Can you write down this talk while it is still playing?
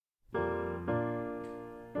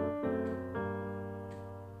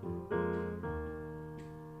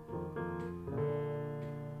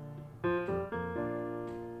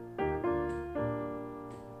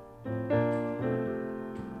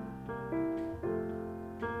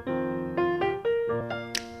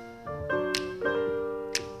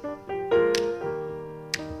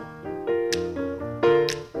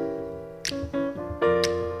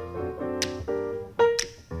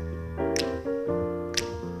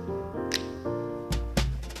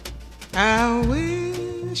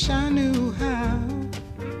wish I knew how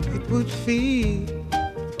it would feel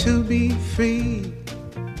to be free.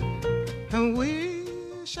 I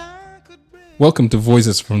wish I could bring... Welcome to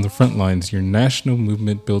Voices from the Frontlines, your national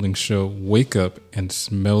movement building show. Wake up and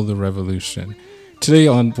smell the revolution. Today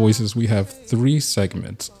on Voices, we have 3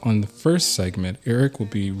 segments. On the first segment, Eric will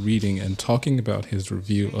be reading and talking about his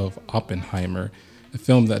review of Oppenheimer, a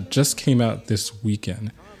film that just came out this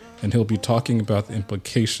weekend. And he'll be talking about the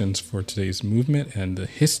implications for today's movement and the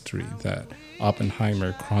history that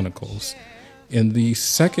Oppenheimer chronicles. In the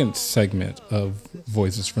second segment of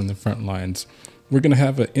Voices from the Frontlines, we're going to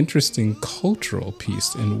have an interesting cultural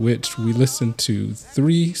piece in which we listen to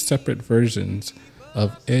 3 separate versions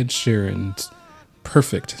of Ed Sheeran's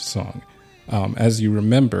Perfect song. As you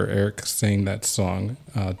remember, Eric sang that song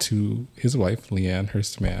to his wife, Leanne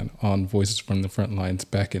Hurstman, on Voices from the Frontlines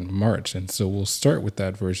back in March. And so we'll start with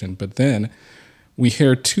that version. But then we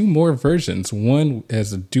hear 2 more versions, one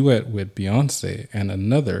as a duet with Beyoncé and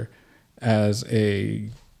another as a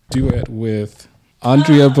duet with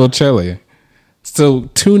Andrea Bocelli. So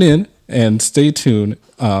tune in and stay tuned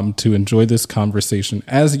to enjoy this conversation.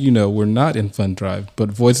 As you know, we're not in Fund Drive,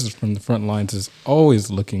 but Voices from the Frontlines is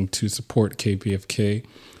always looking to support KPFK.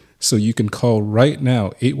 So you can call right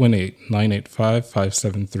now,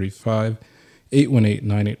 818-985-5735,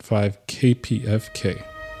 818-985-KPFK.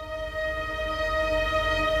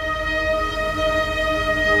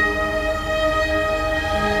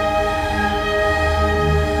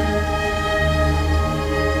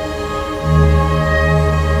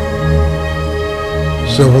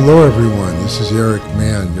 So hello everyone, this is Eric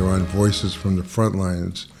Mann. You're on Voices from the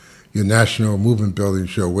Frontlines, your national movement building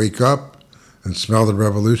show. Wake up and smell the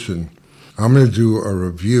revolution. I'm going to do a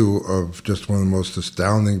review of just one of the most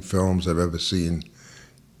astounding films I've ever seen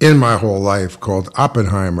in my whole life, called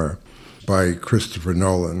Oppenheimer by Christopher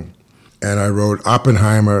Nolan. And I wrote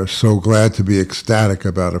Oppenheimer, so glad to be ecstatic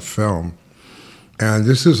about a film. And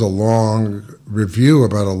this is a long review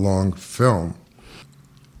about a long film.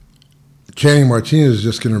 Channing Martinez is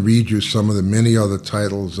just going to read you some of the many other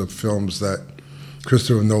titles of films that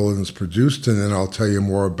Christopher Nolan's produced, and then I'll tell you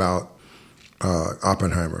more about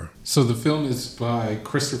Oppenheimer. So the film is by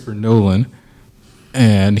Christopher Nolan,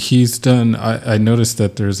 and he's done, I noticed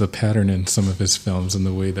that there's a pattern in some of his films in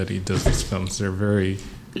the way that he does his films. They're very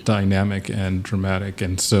dynamic and dramatic,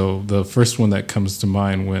 and so the first one that comes to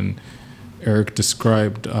mind when Eric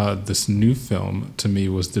described this new film to me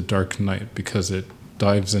was The Dark Knight, because it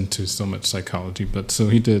dives into so much psychology. But so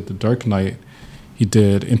he did The Dark Knight, he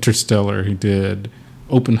did Interstellar, he did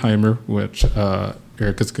Oppenheimer, which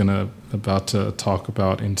Eric is about to talk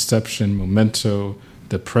about, Inception, Memento,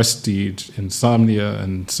 The Prestige, Insomnia,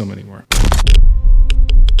 and so many more.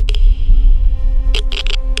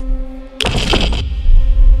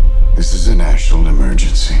 This is a national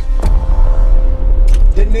emergency.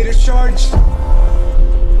 Detonator charged.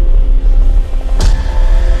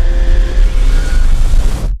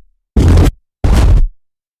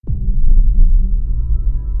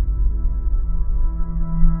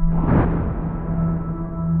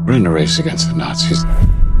 We're in a race against the Nazis. And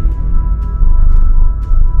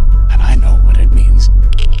I know what it means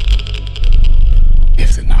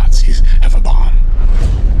if the Nazis have a bomb.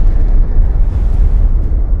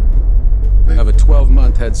 We have a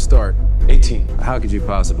 12-month head start. 18. How could you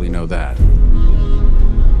possibly know that?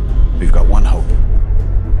 We've got one hope.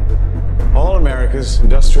 All America's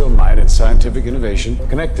industrial might and scientific innovation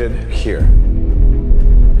connected here.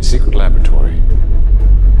 A secret laboratory.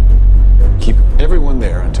 Keep everyone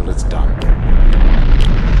there until it's done.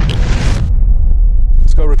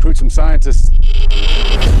 Let's go recruit some scientists.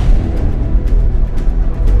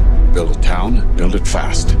 Build a town, build it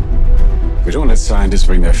fast. If we don't let scientists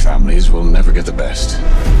bring their families, we'll never get the best.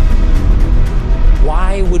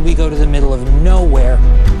 Why would we go to the middle of nowhere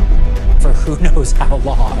for who knows how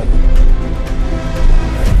long?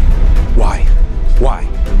 Why? Why?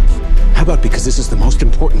 How about because this is the most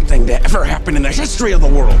important thing to ever happen in the history of the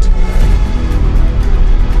world?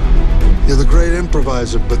 You're the great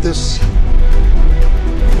improviser, but this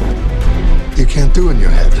you can't do in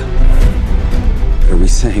your head. Are we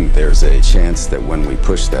saying there's a chance that when we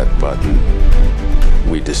push that button,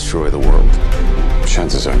 we destroy the world?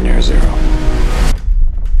 Chances are near zero.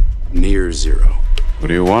 Near zero. What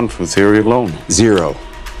do you want from theory alone? 0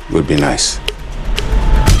 would be nice.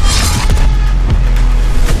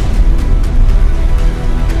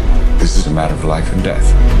 This is a matter of life and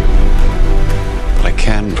death. But I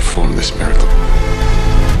can perform this miracle.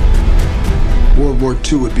 World War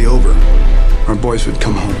II would be over. Our boys would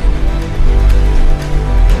come home.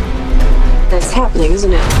 That's happening,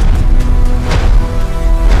 isn't it?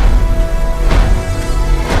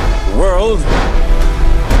 world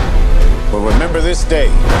will remember this day.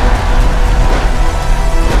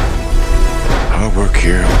 Our work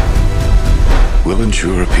here will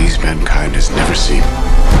ensure a peace mankind has never seen.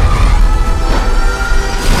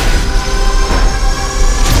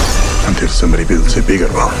 Until somebody builds a bigger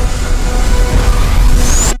one.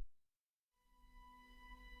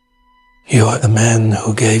 You are the man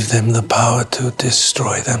who gave them the power to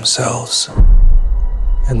destroy themselves.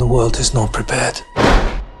 And the world is not prepared.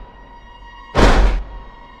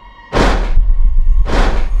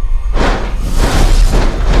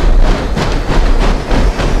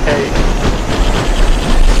 8,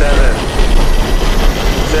 7,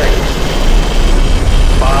 6,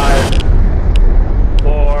 5,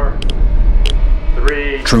 4,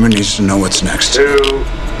 3. Truman needs to know what's next. 2.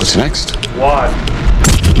 What's next? 1.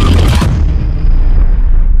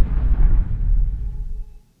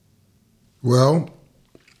 Well,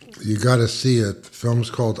 you got to see it. The film's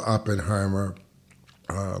called Oppenheimer.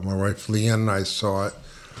 My wife Leanne and I saw it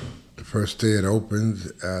the first day it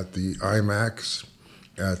opened at the IMAX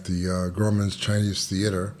at the Grauman's Chinese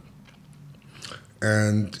Theater.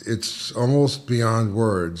 And it's almost beyond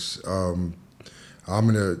words. I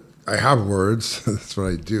have words. That's what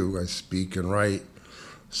I do. I speak and write.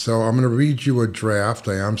 So I'm going to read you a draft.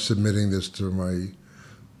 I am submitting this to my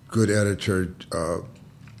good editor,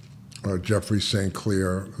 Jeffrey St.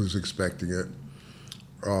 Clair, who's expecting it.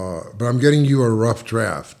 But I'm getting you a rough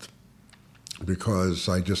draft because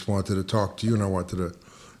I just wanted to talk to you and I wanted to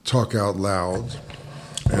talk out loud.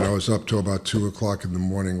 And I was up till about 2 o'clock in the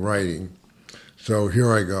morning writing. So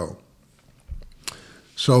here I go.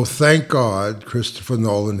 So thank God Christopher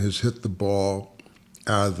Nolan has hit the ball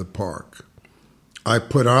out of the park. I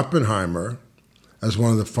put Oppenheimer as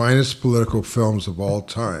one of the finest political films of all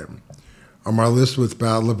time on my list with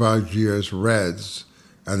Battle of Algiers, Reds,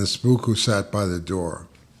 and The Spook Who Sat by the Door.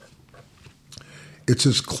 It's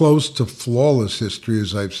as close to flawless history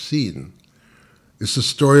as I've seen. It's the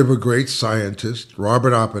story of a great scientist,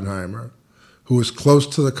 Robert Oppenheimer, who was close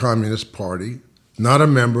to the Communist Party, not a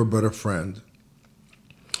member but a friend.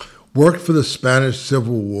 Worked for the Spanish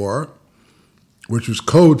Civil War, which was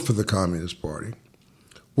code for the Communist Party.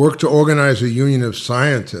 Worked to organize a union of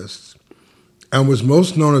scientists, and was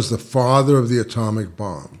most known as the father of the atomic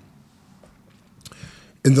bomb.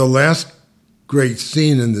 In the last great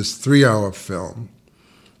scene in this 3-hour film,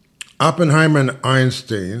 Oppenheimer and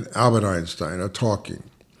Albert Einstein, are talking.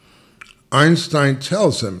 Einstein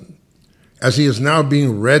tells him, as he is now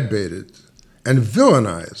being red-baited and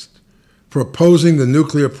villainized for opposing the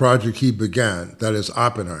nuclear project he began, that is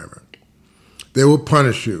Oppenheimer, they will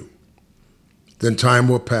punish you. Then time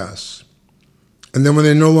will pass. And then when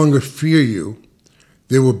they no longer fear you,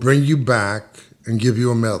 they will bring you back and give you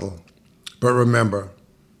a medal. But remember,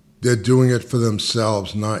 they're doing it for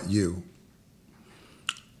themselves, not you.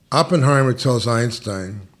 Oppenheimer tells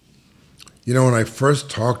Einstein, you know, when I first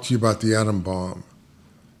talked to you about the atom bomb,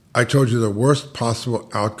 I told you the worst possible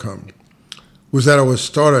outcome was that it would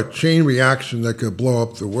start a chain reaction that could blow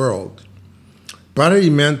up the world. But he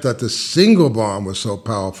meant that the single bomb was so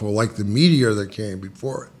powerful, like the meteor that came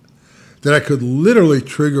before it, that it could literally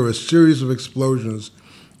trigger a series of explosions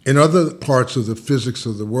in other parts of the physics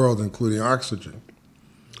of the world, including oxygen.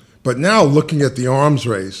 But now, looking at the arms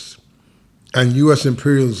race and U.S.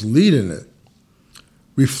 imperialists lead in it,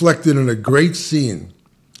 reflected in a great scene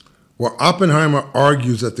where Oppenheimer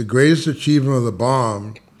argues that the greatest achievement of the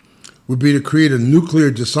bomb would be to create a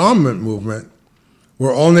nuclear disarmament movement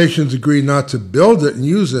where all nations agree not to build it and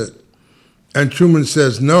use it, and Truman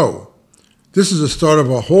says, no, this is the start of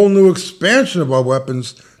a whole new expansion of our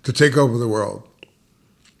weapons to take over the world.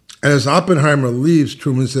 And as Oppenheimer leaves,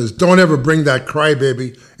 Truman says, don't ever bring that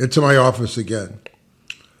crybaby into my office again.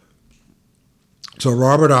 So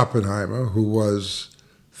Robert Oppenheimer, who was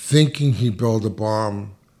thinking he'd build a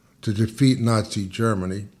bomb to defeat Nazi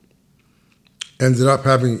Germany, ended up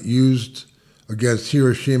having it used against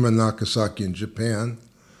Hiroshima and Nagasaki in Japan.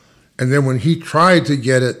 And then when he tried to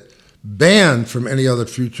get it banned from any other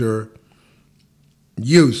future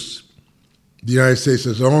use, the United States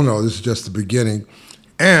says, oh no, this is just the beginning,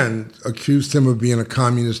 and accused him of being a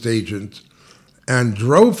communist agent and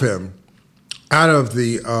drove him out of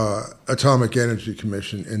the Atomic Energy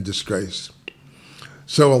Commission in disgrace.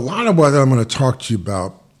 So a lot of what I'm going to talk to you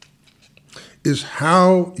about is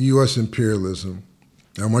how U.S. imperialism,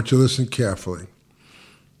 and I want you to listen carefully,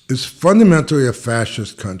 is fundamentally a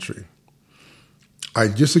fascist country. I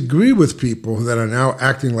disagree with people that are now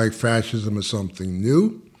acting like fascism is something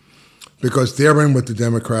new because they're in with the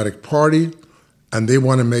Democratic Party and they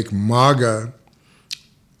want to make MAGA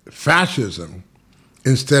fascism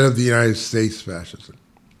instead of the United States fascism.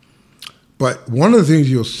 But one of the things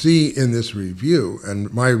you'll see in this review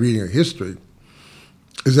and my reading of history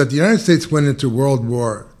is that the United States went into World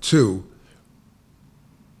War II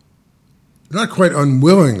not quite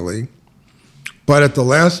unwillingly, but at the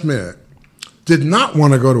last minute, did not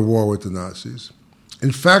want to go to war with the Nazis.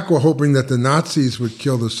 In fact, were hoping that the Nazis would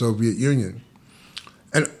kill the Soviet Union.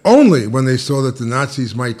 And only when they saw that the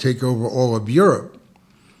Nazis might take over all of Europe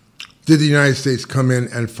did the United States come in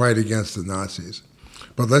and fight against the Nazis.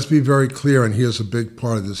 But let's be very clear, and here's a big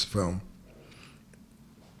part of this film.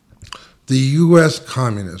 The U.S.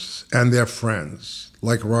 communists and their friends,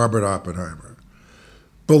 like Robert Oppenheimer,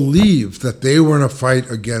 believed that they were in a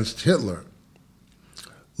fight against Hitler.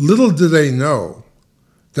 Little did they know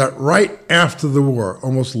that right after the war,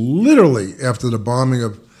 almost literally after the bombing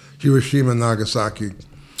of Hiroshima and Nagasaki,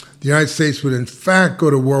 the United States would in fact go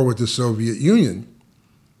to war with the Soviet Union,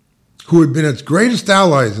 who had been its greatest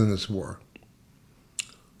allies in this war,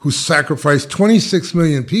 who sacrificed 26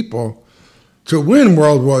 million people to win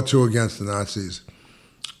World War II against the Nazis,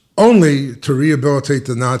 only to rehabilitate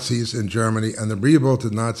the Nazis in Germany and the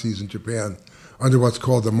rehabilitated Nazis in Japan under what's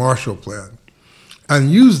called the Marshall Plan, and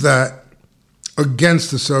use that against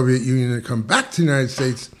the Soviet Union and come back to the United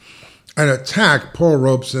States and attack Paul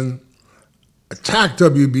Robeson, attack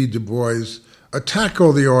W.B. Du Bois, attack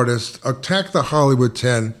all the artists, attack the Hollywood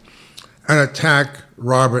 10, and attack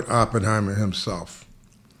Robert Oppenheimer himself.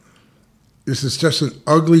 This is just an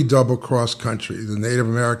ugly double-cross country. The Native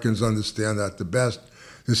Americans understand that the best.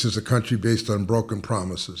 This is a country based on broken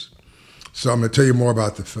promises. So I'm going to tell you more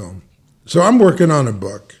about the film. So I'm working on a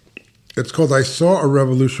book. It's called I Saw a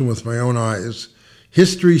Revolution with My Own Eyes,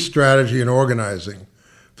 History, Strategy, and Organizing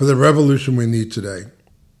for the Revolution We Need Today.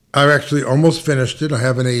 I've actually almost finished it. I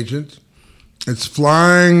have an agent. It's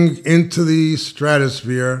flying into the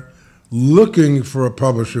stratosphere looking for a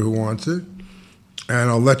publisher who wants it. And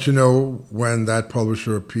I'll let you know when that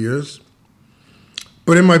publisher appears.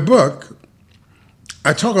 But in my book,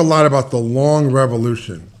 I talk a lot about the long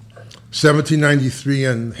revolution, 1793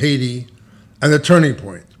 in Haiti, and the turning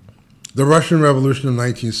point, the Russian Revolution of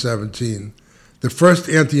 1917, the first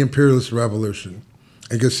anti-imperialist revolution.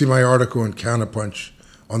 And you can see my article in Counterpunch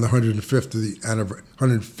on the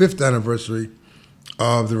 105th anniversary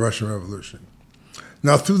of the Russian Revolution.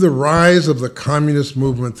 Now, through the rise of the communist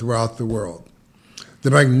movement throughout the world, the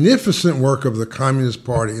magnificent work of the Communist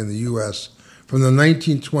Party in the U.S. from the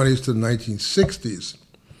 1920s to the 1960s,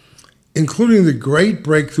 including the great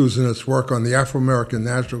breakthroughs in its work on the Afro-American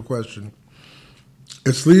national question,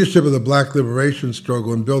 its leadership of the Black liberation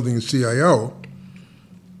struggle in building the CIO,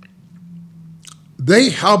 they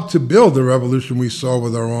helped to build the revolution we saw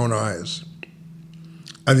with our own eyes.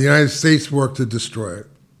 And the United States worked to destroy it.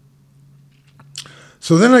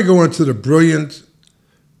 So then I go into the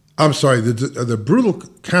brutal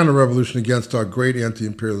counter-revolution against our great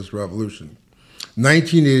anti-imperialist revolution,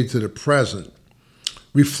 1980 to the present,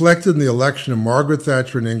 reflected in the election of Margaret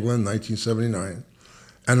Thatcher in England in 1979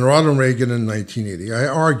 and Ronald Reagan in 1980. I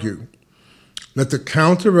argue that the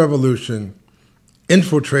counter-revolution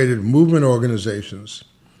infiltrated movement organizations,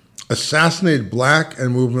 assassinated black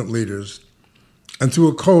and movement leaders, and through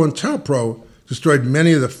a COINTELPRO destroyed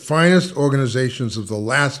many of the finest organizations of the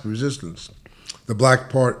last resistance, the Black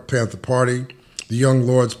Panther Party, the Young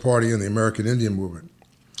Lords Party, and the American Indian Movement.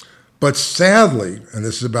 But sadly, and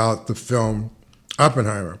this is about the film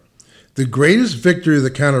Oppenheimer, the greatest victory of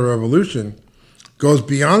the counter-revolution goes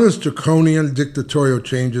beyond its draconian dictatorial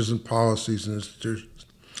changes in policies and institutions.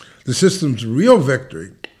 The system's real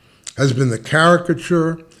victory has been the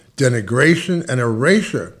caricature, denigration, and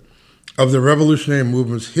erasure of the revolutionary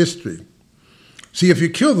movement's history. See, if you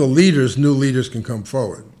kill the leaders, new leaders can come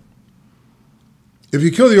forward. If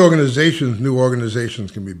you kill the organizations, new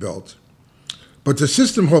organizations can be built. But the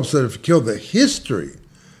system hopes that if you kill the history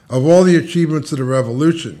of all the achievements of the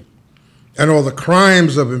revolution and all the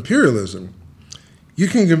crimes of imperialism, you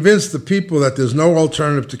can convince the people that there's no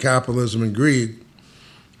alternative to capitalism and greed.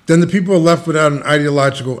 Then the people are left without an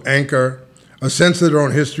ideological anchor, a sense of their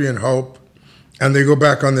own history and hope, and they go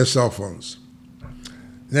back on their cell phones.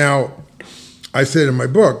 Now, I said in my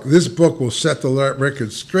book, this book will set the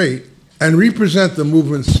record straight and represent the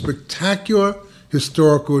movement's spectacular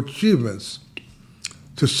historical achievements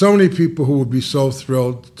to so many people who will be so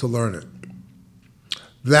thrilled to learn it.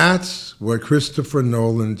 That's what Christopher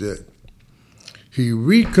Nolan did. He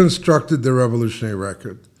reconstructed the revolutionary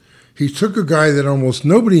record. He took a guy that almost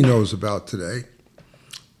nobody knows about today.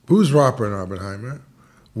 Who's Robert Oppenheimer?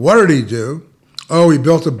 What did he do? Oh, he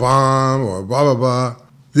built a bomb or blah, blah, blah.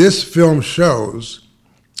 This film shows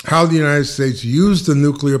how the United States used the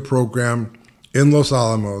nuclear program in Los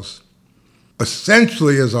Alamos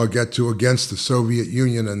essentially, as I'll get to, against the Soviet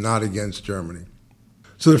Union and not against Germany.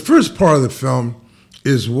 So the first part of the film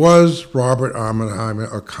is, was Robert Oppenheimer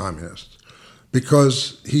a communist?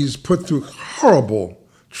 Because he's put through horrible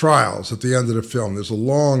trials at the end of the film. There's a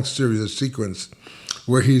long sequence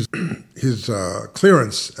where his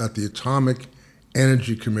clearance at the Atomic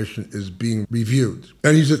Energy Commission is being reviewed.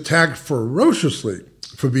 And he's attacked ferociously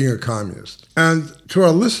for being a communist. And to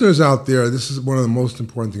our listeners out there, this is one of the most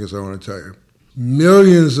important things I want to tell you.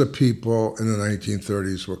 Millions of people in the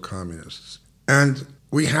 1930s were communists. And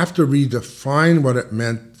we have to redefine what it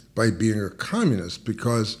meant by being a communist,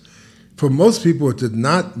 because for most people, it did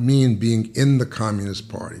not mean being in the Communist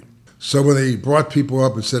Party. So when they brought people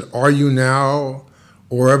up and said, are you now,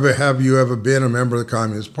 or have you ever been a member of the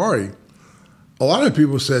Communist Party? A lot of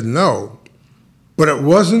people said no, but it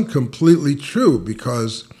wasn't completely true,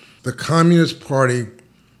 because the Communist Party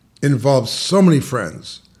involved so many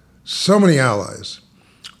friends, so many allies,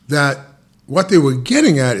 that what they were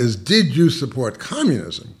getting at is, did you support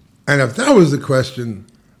communism? And if that was the question,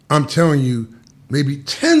 I'm telling you, maybe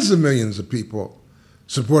tens of millions of people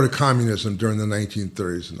supported communism during the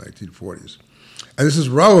 1930s and 1940s. And this is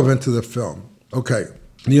relevant to the film. Okay,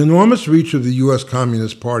 the enormous reach of the U.S.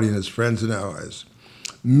 Communist Party and its friends and allies,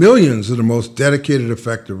 millions of the most dedicated,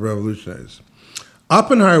 effective revolutionaries.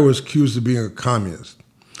 Oppenheimer was accused of being a communist.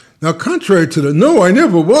 Now, contrary to the, no, I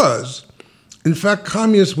never was, in fact,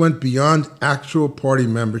 communists went beyond actual party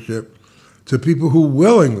membership to people who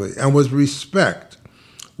willingly and with respect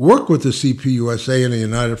worked with the CPUSA and the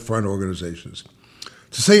United Front organizations.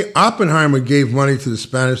 To say Oppenheimer gave money to the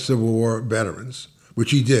Spanish Civil War veterans,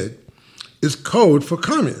 which he did, is code for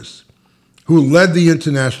communists who led the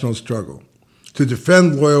international struggle to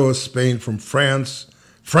defend loyalist Spain from France,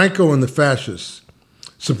 Franco and the fascists,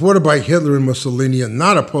 supported by Hitler and Mussolini and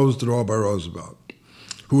not opposed at all by Roosevelt,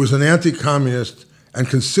 who was an anti-communist and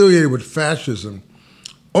conciliated with fascism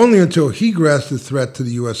only until he grasped the threat to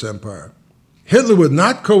the U.S. empire. Hitler would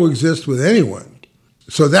not coexist with anyone,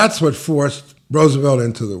 so that's what forced Roosevelt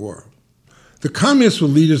into the war. The communists were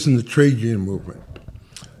leaders in the trade union movement.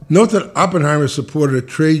 Note that Oppenheimer supported a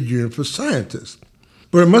trade union for scientists,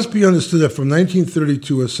 but it must be understood that from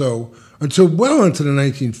 1932 or so until well into the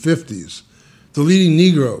 1950s, the leading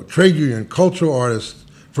Negro, trade union, cultural artists,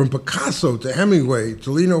 from Picasso to Hemingway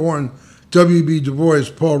to Lena Horne, W.B. Du Bois,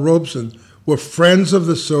 Paul Robeson, were friends of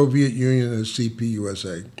the Soviet Union and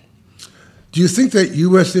CPUSA. Do you think that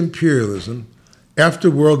U.S. imperialism, after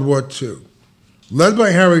World War II, led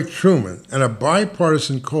by Harry Truman and a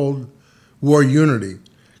bipartisan Cold War unity,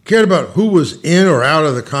 cared about who was in or out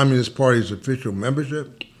of the Communist Party's official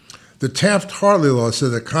membership? The Taft-Hartley law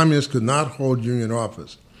said that communists could not hold union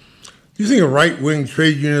office. Do you think a right-wing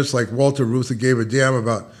trade unionist like Walter Reuther gave a damn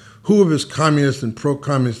about who of his communist and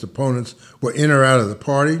pro-communist opponents were in or out of the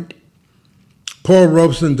party? Paul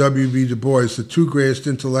Robeson and W.B. Du Bois, the two greatest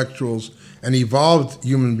intellectuals and evolved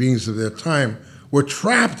human beings of their time, were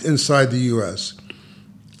trapped inside the U.S.,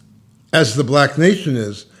 as the black nation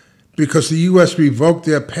is, because the U.S. revoked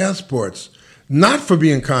their passports, not for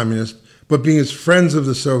being communist, but being as friends of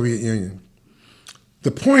the Soviet Union.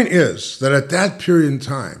 The point is that at that period in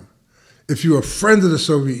time, if you were a friend of the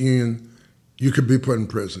Soviet Union, you could be put in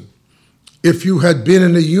prison. If you had been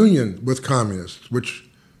in a union with communists, which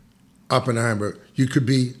Oppenheimer, you could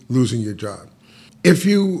be losing your job. If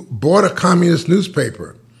you bought a communist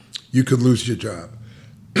newspaper, you could lose your job.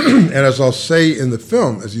 And as I'll say in the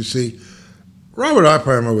film, as you see, Robert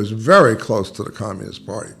Oppenheimer was very close to the Communist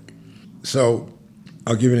Party. So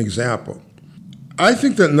I'll give you an example. I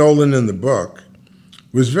think that Nolan in the book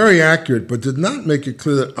was very accurate, but did not make it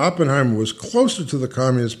clear that Oppenheimer was closer to the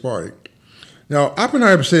Communist Party. Now,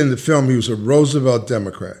 Oppenheimer said in the film he was a Roosevelt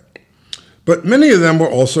Democrat, but many of them were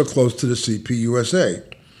also close to the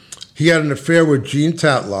CPUSA. He had an affair with Jean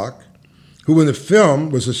Tatlock, who in the film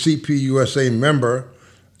was a CPUSA member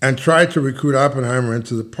and tried to recruit Oppenheimer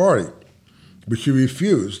into the party, but she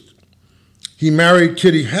refused. He married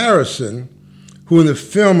Kitty Harrison, who in the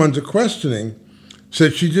film, under questioning,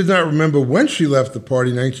 said she did not remember when she left the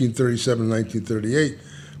party, 1937, 1938,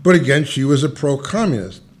 but again, she was a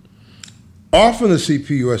pro-communist. Often the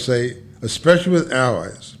CPUSA, especially with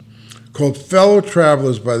allies, called fellow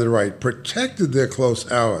travelers by the right, protected their close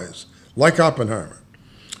allies, like Oppenheimer,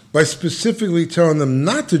 by specifically telling them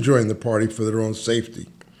not to join the party for their own safety.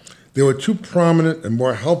 They were too prominent and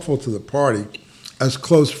more helpful to the party as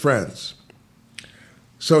close friends.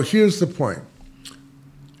 So here's the point.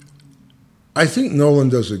 I think Nolan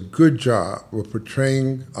does a good job of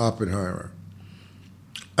portraying Oppenheimer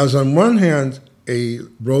as, on one hand, a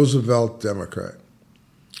Roosevelt Democrat,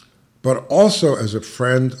 but also as a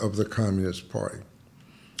friend of the Communist Party.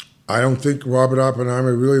 I don't think Robert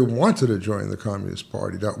Oppenheimer really wanted to join the Communist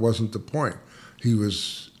Party. That wasn't the point. He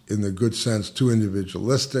was, in the good sense, too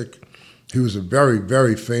individualistic. He was a very,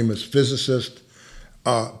 very famous physicist.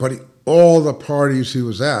 But all the parties he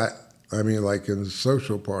was at, I mean, like in the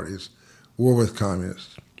social parties, were with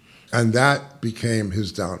communists. And that became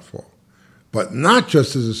his downfall. But not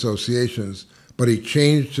just his associations, but he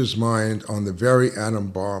changed his mind on the very atom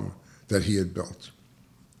bomb that he had built.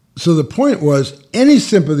 So the point was, any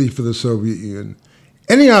sympathy for the Soviet Union,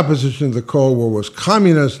 any opposition to the Cold War was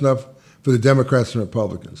communist enough for the Democrats and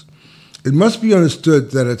Republicans. It must be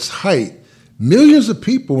understood that at its height, millions of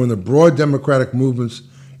people were in the broad democratic movements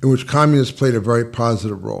in which communists played a very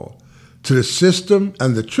positive role. To the system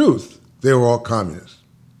and the truth, they were all communists.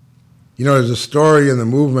 You know, there's a story in the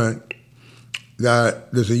movement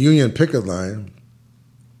that there's a union picket line,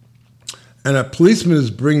 and a policeman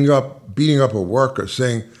is beating up a worker,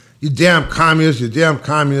 saying, "You damn communist, you damn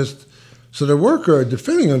communist." So the worker,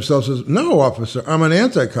 defending himself, says, "No, officer, I'm an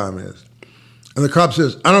anti-communist." And the cop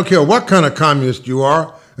says, "I don't care what kind of communist you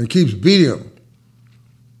are," and keeps beating him.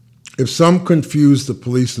 If some confuse the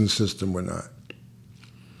policing system, we're not.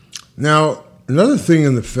 Now, another thing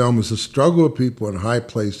in the film is the struggle of people in high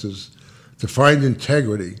places to find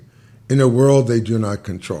integrity in a world they do not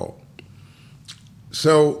control.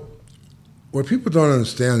 So what people don't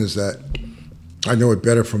understand is that, I know it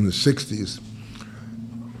better from the 60s,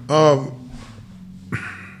 a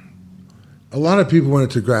lot of people went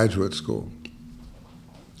into graduate school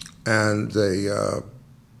and they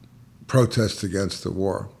protested against the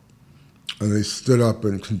war. And they stood up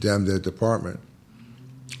and condemned their department.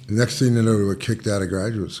 The next thing they know, they were kicked out of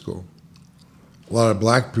graduate school. A lot of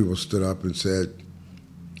black people stood up and said,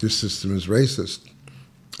 this system is racist,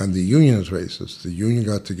 and the union is racist. The union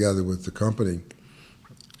got together with the company,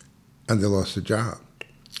 and they lost their job.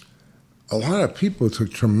 A lot of people took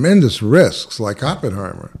tremendous risks, like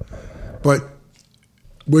Oppenheimer. But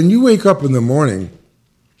when you wake up in the morning,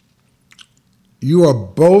 you are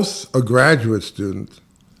both a graduate student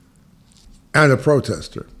and a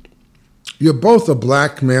protester. You're both a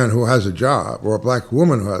black man who has a job, or a black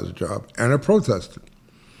woman who has a job, and a protester.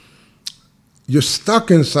 You're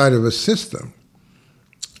stuck inside of a system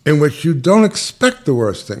in which you don't expect the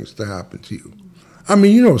worst things to happen to you. I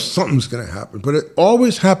mean, you know something's going to happen, but it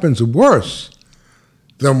always happens worse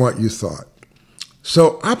than what you thought.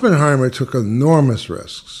 So Oppenheimer took enormous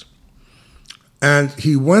risks, and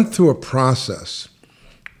he went through a process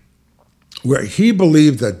where he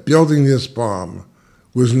believed that building this bomb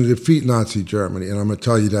was going to defeat Nazi Germany, and I'm going to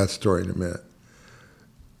tell you that story in a minute.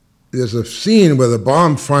 There's a scene where the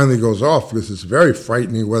bomb finally goes off because it's very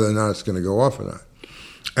frightening whether or not it's going to go off or not.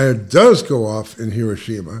 And it does go off in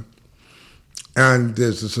Hiroshima, and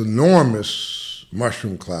there's this enormous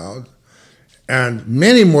mushroom cloud, and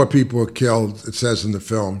many more people are killed, it says in the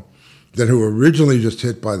film, than who were originally just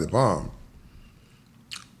hit by the bomb.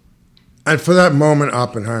 And for that moment,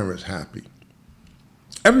 Oppenheimer is happy.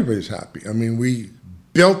 Everybody's happy. I mean, we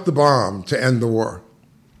built the bomb to end the war.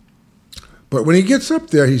 But when he gets up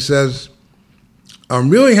there, he says, I'm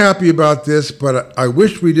really happy about this, but I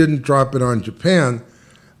wish we didn't drop it on Japan.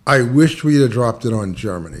 I wish we'd have dropped it on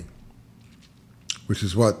Germany, which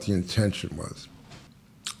is what the intention was.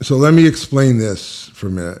 So let me explain this for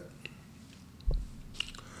a minute.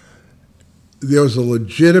 There was a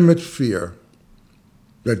legitimate fear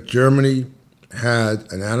that Germany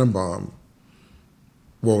had an atom bomb,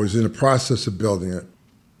 or was in the process of building it,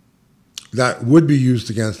 that would be used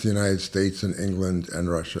against the United States and England and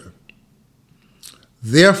Russia.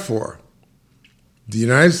 Therefore, the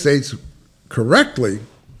United States correctly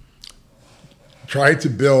tried to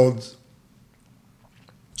build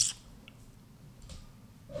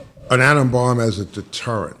an atom bomb as a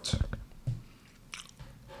deterrent,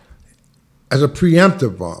 as a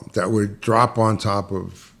preemptive bomb that would drop on top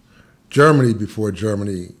of Germany before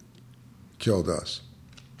Germany killed us.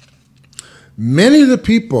 Many of the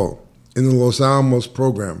people in the Los Alamos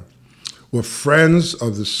program were friends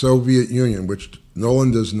of the Soviet Union, which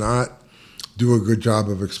Nolan does not do a good job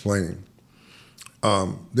of explaining.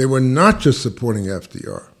 They were not just supporting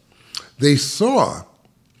FDR. They saw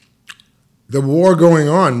the war going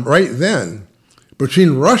on right then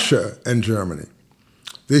between Russia and Germany.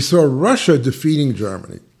 They saw Russia defeating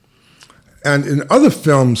Germany. And in other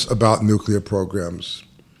films about nuclear programs,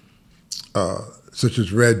 such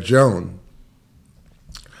as Red Joan,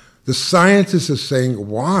 the scientists are saying,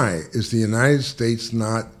 why is the United States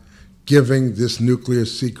not giving this nuclear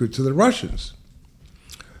secret to the Russians?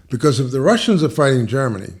 Because if the Russians are fighting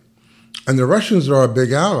Germany, and the Russians are our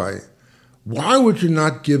big ally, why would you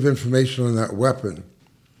not give information on that weapon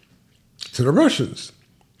to the Russians?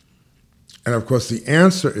 And of course, the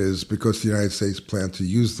answer is because the United States planned to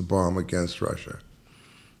use the bomb against Russia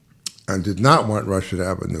and did not want Russia to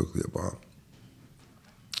have a nuclear bomb.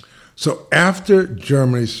 So after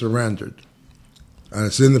Germany surrendered, and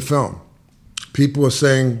it's in the film, people were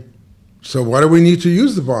saying, so why do we need to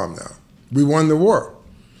use the bomb now? We won the war.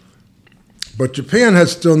 But Japan had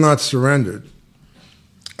still not surrendered.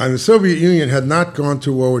 And the Soviet Union had not gone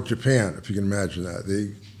to war with Japan, if you can imagine that.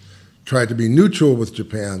 They tried to be neutral with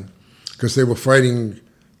Japan because they were fighting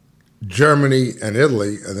Germany and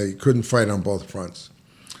Italy, and they couldn't fight on both fronts.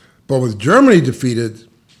 But with Germany defeated,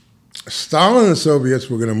 Stalin and the Soviets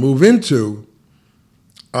were going to move into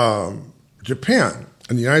Japan.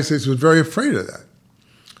 And the United States was very afraid of that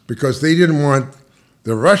because they didn't want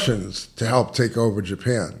the Russians to help take over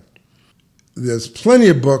Japan. There's plenty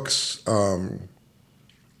of books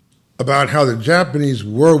about how the Japanese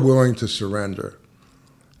were willing to surrender,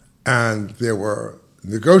 and there were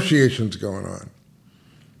negotiations going on.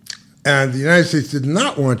 And the United States did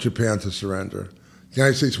not want Japan to surrender. The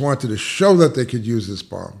United States wanted to show that they could use this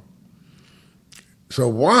bomb. So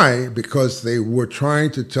why? Because they were trying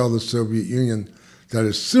to tell the Soviet Union that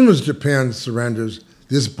as soon as Japan surrenders,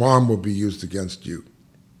 this bomb will be used against you.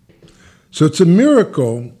 So it's a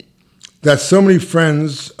miracle that so many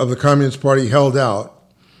friends of the Communist Party held out,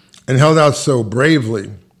 and held out so bravely.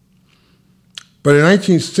 But in the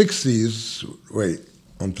 1960s,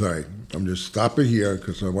 I'm just stopping here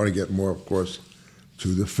because I want to get more, of course, to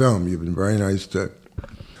the film. You've been very nice to.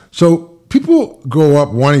 So people grow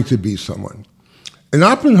up wanting to be someone. In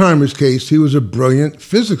Oppenheimer's case, he was a brilliant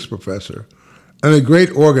physics professor and a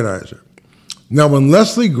great organizer. Now, when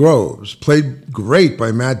Leslie Groves, played great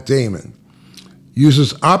by Matt Damon,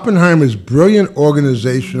 uses Oppenheimer's brilliant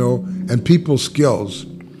organizational and people skills,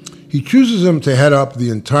 he chooses him to head up the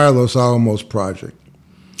entire Los Alamos project.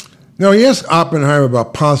 Now, he asks Oppenheimer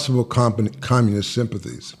about possible communist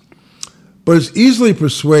sympathies, but is easily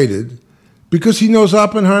persuaded because he knows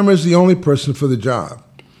Oppenheimer is the only person for the job.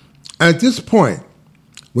 And at this point,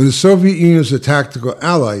 when the Soviet Union is a tactical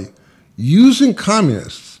ally, using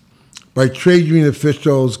communists by trade union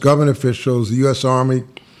officials, government officials, the U.S. Army,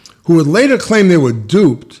 who would later claim they were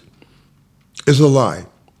duped, is a lie.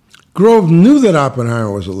 Grove knew that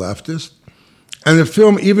Oppenheimer was a leftist, and the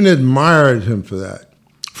film even admired him for that,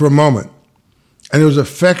 for a moment. And there was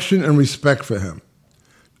affection and respect for him,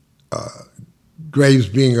 Graves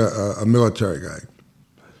being a military guy.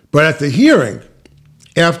 But at the hearing,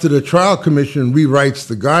 after the trial commission rewrites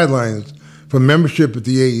the guidelines for membership at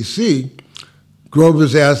the AEC, Grove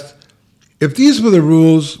was asked, if these were the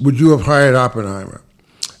rules, would you have hired Oppenheimer?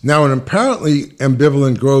 Now, an apparently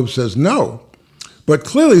ambivalent Grove says no, but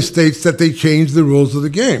clearly states that they changed the rules of the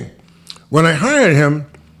game. When I hired him,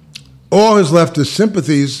 all his leftist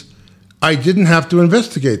sympathies, I didn't have to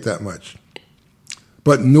investigate that much.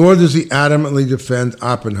 But nor does he adamantly defend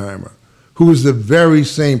Oppenheimer, who was the very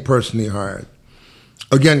same person he hired.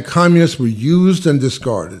 Again, communists were used and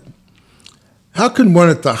discarded. How can one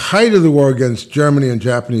at the height of the war against Germany and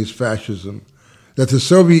Japanese fascism, that the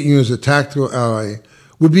Soviet Union is a tactical ally,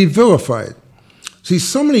 would be vilified? See,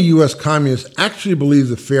 so many U.S. communists actually believe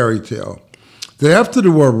the fairy tale that after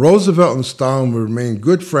the war, Roosevelt and Stalin would remain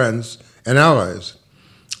good friends and allies,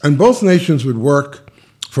 and both nations would work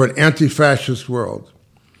for an anti-fascist world.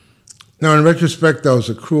 Now, in retrospect, that was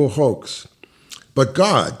a cruel hoax. But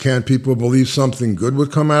God, can't people believe something good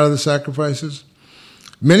would come out of the sacrifices?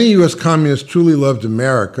 Many U.S. communists truly loved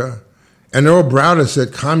America, and Earl Browder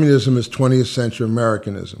said communism is 20th century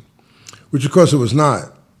Americanism, which of course it was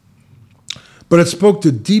not. But it spoke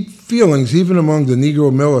to deep feelings, even among the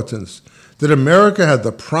Negro militants, that America had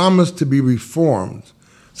the promise to be reformed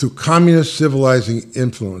through communist civilizing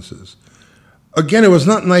influences. Again, it was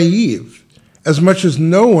not naive, as much as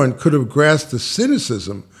no one could have grasped the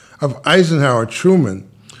cynicism of Eisenhower, Truman,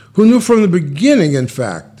 who knew from the beginning, in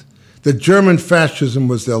fact, that German fascism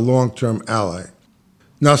was their long-term ally.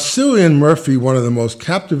 Now, Cillian Murphy, one of the most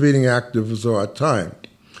captivating actors of our time,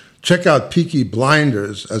 check out Peaky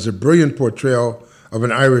Blinders as a brilliant portrayal of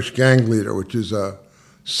an Irish gang leader, which is a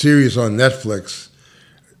series on Netflix.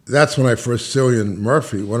 That's when I first Cillian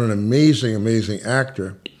Murphy, what an amazing, amazing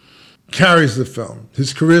actor, carries the film.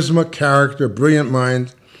 His charisma, character, brilliant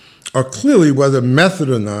mind are clearly, whether method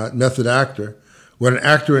or not, method actor, when an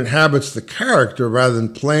actor inhabits the character rather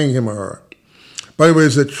than playing him or her. By the way,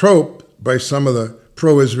 there's a trope by some of the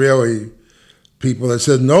pro-Israeli people that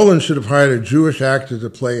said Nolan should have hired a Jewish actor to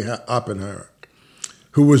play Oppenheimer,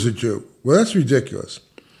 who was a Jew. Well, that's ridiculous.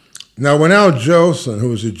 Now, when Al Jolson, who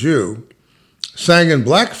was a Jew, sang in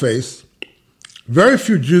blackface, Very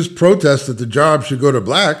few Jews protest that the job should go to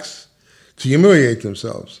blacks to humiliate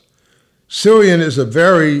themselves. Cillian is a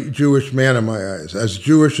very Jewish man in my eyes, as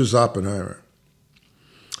Jewish as Oppenheimer.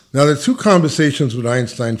 Now, the two conversations with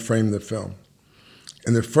Einstein frame the film.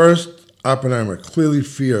 In the first, Oppenheimer clearly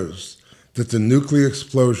fears that the nuclear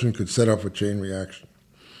explosion could set off a chain reaction.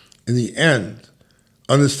 In the end,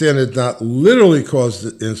 understand it not literally caused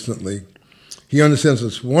it instantly. He understands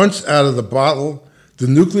this. Once out of the bottle, the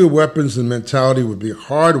nuclear weapons and mentality would be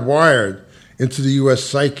hardwired into the U.S.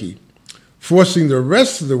 psyche, forcing the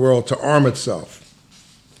rest of the world to arm itself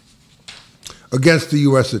against the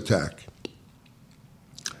U.S. attack.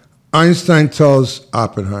 Einstein tells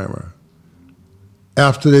Oppenheimer,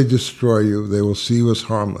 after they destroy you, they will see you as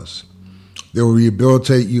harmless. They will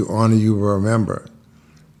rehabilitate you, honor you, remember.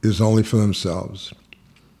 It is only for themselves.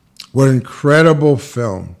 What an incredible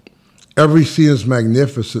film. Every scene is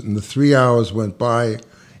magnificent, and the 3 hours went by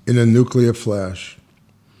in a nuclear flash.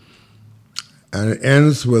 And it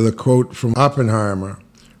ends with a quote from Oppenheimer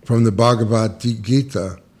from the Bhagavad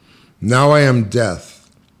Gita, "Now I am death,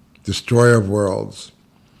 destroyer of worlds."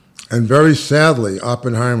 And very sadly,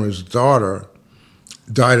 Oppenheimer's daughter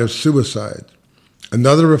died of suicide,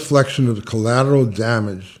 another reflection of the collateral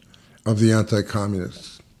damage of the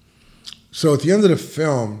anti-communists. So at the end of the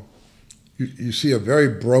film, you see a very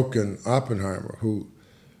broken Oppenheimer who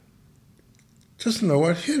doesn't know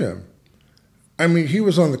what hit him. I mean, he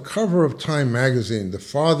was on the cover of Time magazine, the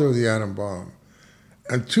father of the atom bomb.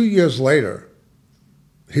 And 2 years later,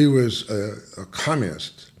 he was a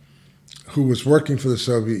communist who was working for the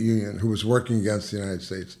Soviet Union, who was working against the United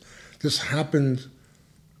States. This happened,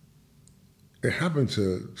 it happened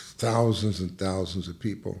to thousands and thousands of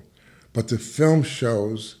people. But the film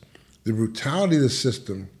shows the brutality of the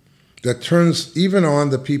system that turns even on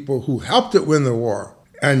the people who helped it win the war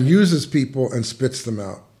and uses people and spits them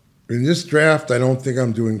out. In this draft, I don't think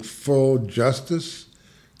I'm doing full justice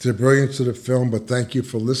to the brilliance of the film, but thank you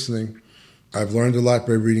for listening. I've learned a lot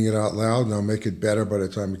by reading it out loud, and I'll make it better by the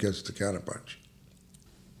time it gets to Counterpunch.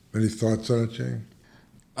 Any thoughts on it, Jane?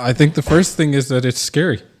 I think the first thing is that it's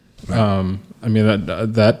scary. I mean,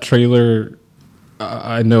 that trailer,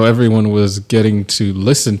 I know everyone was getting to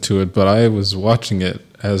listen to it, but I was watching it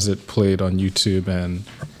as it played on YouTube, and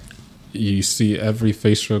you see every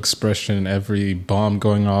facial expression, every bomb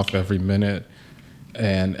going off every minute,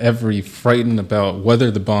 and every frightened about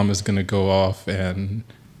whether the bomb is going to go off, and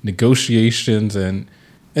negotiations, and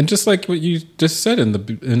just like what you just said in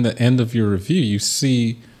the end of your review, you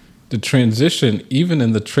see the transition even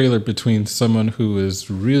in the trailer between someone who is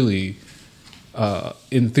really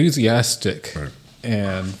enthusiastic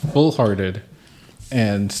and full-hearted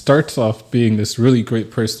and starts off being this really great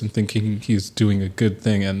person thinking he's doing a good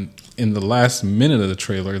thing, and in the last minute of the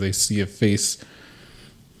trailer they see a face,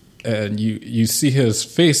 and you see his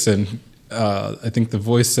face, and I think the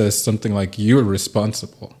voice says something like, "You're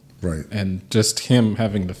responsible." Right. And just him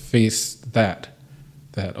having to face that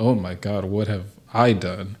oh my God, what have I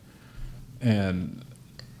done? And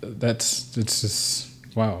it's just,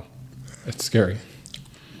 wow, it's scary.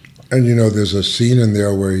 And you know, there's a scene in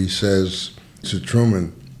there where he says to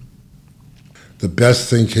Truman, the best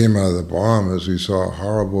thing came out of the bomb as we saw how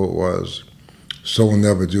horrible it was, so we'll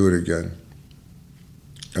never do it again.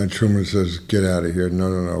 And Truman says, get out of here. No,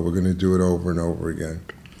 we're going to do it over and over again.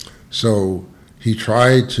 So he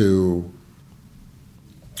tried to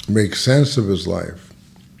make sense of his life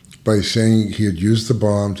by saying he had used the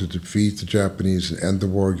bomb to defeat the Japanese and end the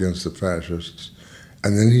war against the fascists.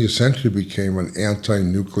 And then he essentially became an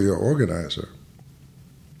anti-nuclear organizer.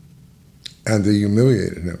 And they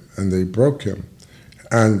humiliated him, and they broke him.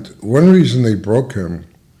 And one reason they broke him,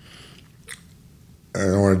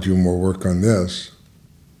 and I want to do more work on this,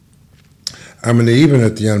 I mean, they even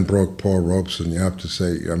at the end broke Paul Robeson, you have to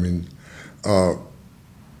say. I mean, Paul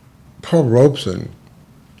Robeson,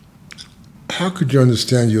 how could you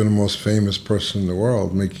understand you're the most famous person in the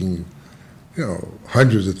world making, you know,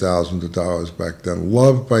 hundreds of thousands of dollars back then,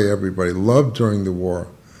 loved by everybody, loved during the war,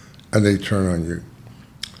 and they turn on you?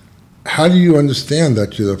 How do you understand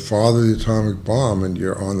that you're the father of the atomic bomb and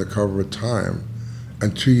you're on the cover of Time,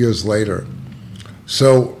 and 2 years later?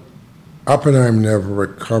 So Oppenheimer never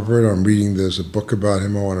recovered. I'm reading, there's a book about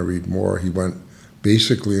him. I want to read more. He went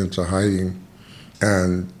basically into hiding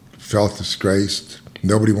and felt disgraced.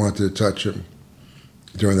 Nobody wanted to touch him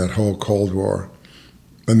during that whole Cold War.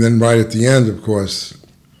 And then right at the end, of course,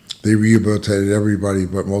 they rehabilitated everybody,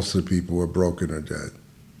 but most of the people were broken or dead.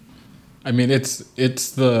 I mean, it's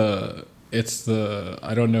the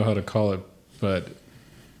I don't know how to call it, but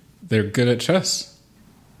they're good at chess.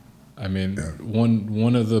 I mean, yeah.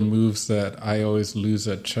 One of the moves that I always lose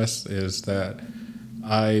at chess is that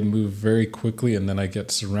I move very quickly and then I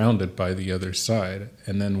get surrounded by the other side.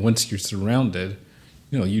 And then once you're surrounded,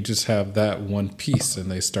 you just have that one piece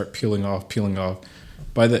and they start peeling off.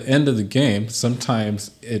 By the end of the game,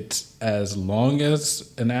 sometimes it's as long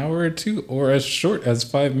as an hour or two or as short as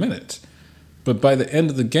 5 minutes. But by the end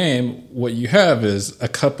of the game, what you have is a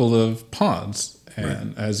couple of pawns.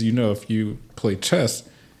 And as you know, if you play chess,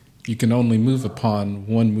 you can only move a pawn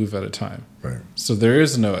one move at a time. Right. So there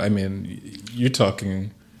is no, you're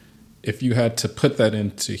talking, if you had to put that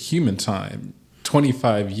into human time,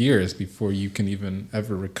 25 years before you can even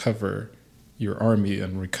ever recover your army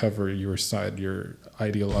and recover your side, your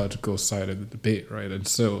ideological side of the debate, right? And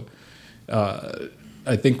so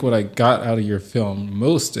I think what I got out of your film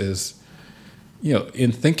most is,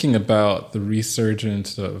 in thinking about the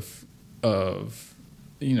resurgence of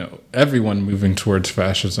everyone moving towards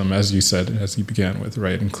fascism, as you said, as you began with,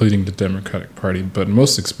 right, including the Democratic Party, but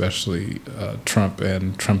most especially Trump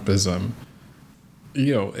and Trumpism.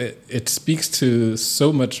 It speaks to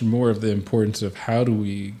so much more of the importance of how do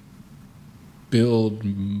we build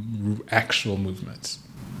actual movements,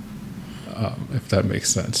 if that makes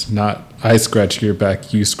sense. Not I scratch your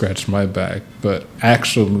back, you scratch my back, but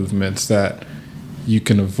actual movements that you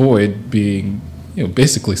can avoid being,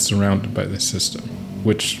 basically surrounded by the system,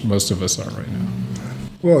 which most of us are right now.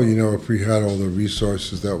 Well, if we had all the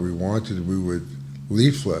resources that we wanted, we would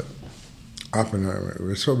leaflet Oppenheimer.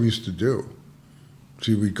 That's what we used to do.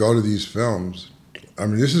 See, we'd go to these films.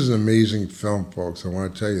 This is an amazing film, folks. I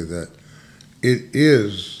want to tell you that it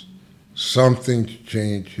is something to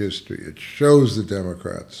change history. It shows the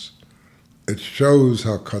Democrats. It shows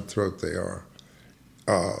how cutthroat they are.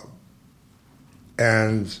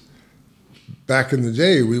 And back in the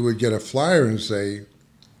day, we would get a flyer and say,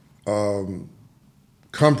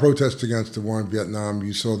 come protest against the war in Vietnam.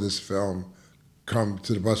 You saw this film. Come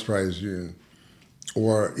to the Bus Riders Union.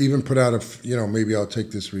 Or even put out maybe I'll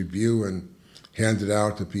take this review and hand it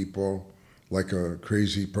out to people like a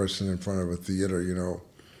crazy person in front of a theater,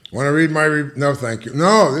 Want to read my review? No, thank you.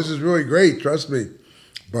 No, this is really great, trust me.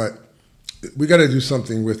 But we got to do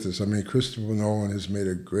something with this. Christopher Nolan has made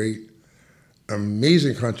a great,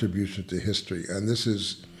 amazing contribution to history. And this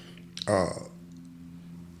is a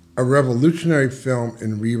revolutionary film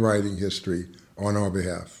in rewriting history on our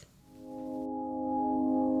behalf.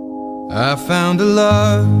 I found a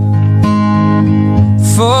love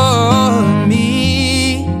for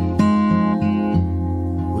me.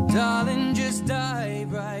 Well, darling, just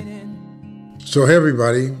dive right in. So, hey,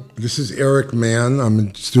 everybody. This is Eric Mann. I'm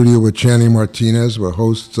in studio with Channing Martinez. We're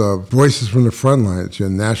hosts of Voices from the Front Lines, your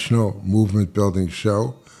national movement building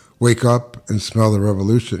show. Wake up and smell the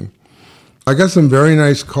revolution. I got some very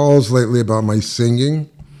nice calls lately about my singing.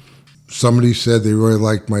 Somebody said they really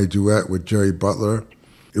liked my duet with Jerry Butler.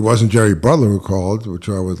 It wasn't Jerry Butler who called, which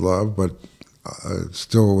I would love, but it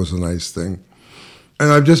still was a nice thing. And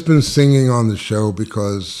I've just been singing on the show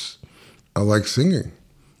because I like singing.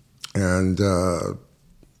 And,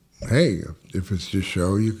 hey, if it's your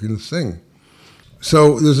show, you can sing.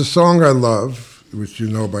 So there's a song I love, which you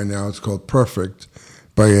know by now. It's called Perfect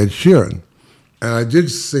by Ed Sheeran. And I did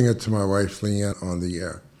sing it to my wife, Leanne, on the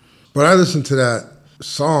air. But I listened to that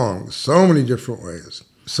song so many different ways.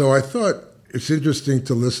 So I thought, it's interesting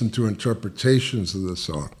to listen to interpretations of the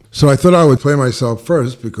song. So I thought I would play myself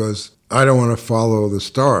first because I don't want to follow the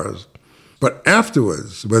stars. But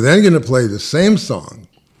afterwards, we're then going to play the same song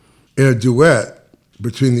in a duet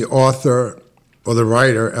between the author or the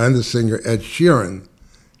writer and the singer Ed Sheeran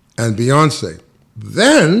and Beyoncé.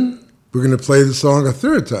 Then we're going to play the song a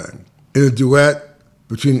third time in a duet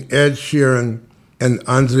between Ed Sheeran and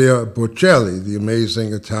Andrea Bocelli, the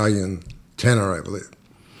amazing Italian tenor, I believe.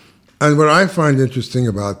 And what I find interesting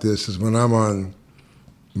about this is when I'm on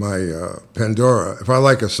my Pandora, if I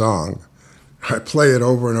like a song, I play it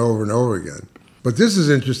over and over and over again. But this is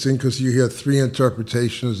interesting because you hear three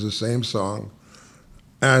interpretations of the same song.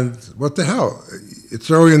 And what the hell? It's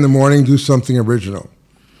early in the morning, do something original.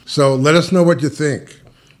 So let us know what you think.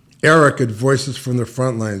 Eric at Voices from the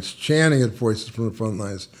Frontlines, Channing at Voices from the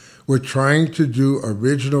Frontlines. We're trying to do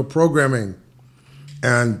original programming.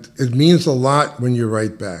 And it means a lot when you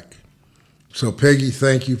write back. So, Peggy,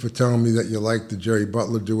 thank you for telling me that you liked the Jerry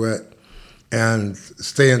Butler duet. And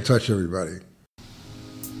stay in touch, everybody.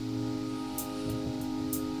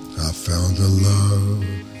 I found a love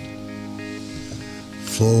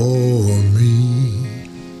for me.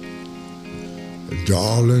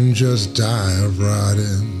 Darling, just dive right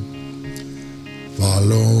in.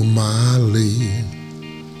 Follow my lead.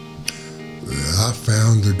 I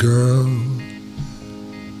found a girl,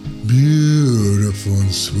 beautiful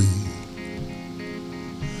and sweet.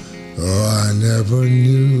 Oh, I never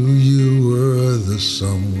knew you were the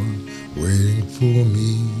someone waiting for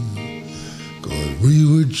me. 'Cause we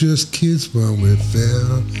were just kids when we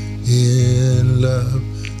fell in love,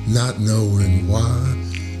 not knowing why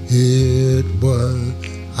it was.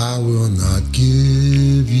 I will not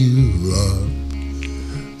give you up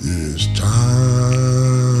this time.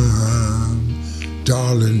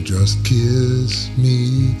 Darling, just kiss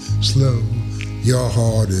me slow. Your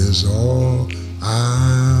heart is all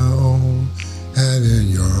I own, and in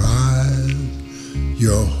your eyes,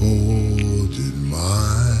 you're holding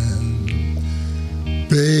mine.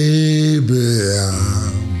 Baby,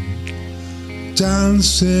 I'm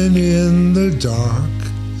dancing in the dark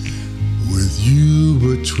with you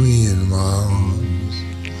between my arms,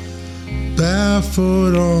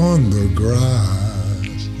 barefoot on the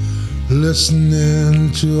grass,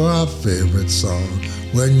 listening to our favorite song.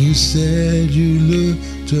 When you said you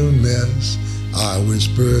looked a mess, I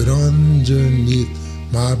whispered underneath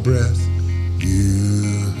my breath,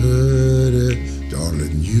 you heard it,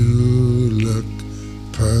 darling, you look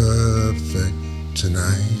perfect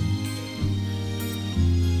tonight.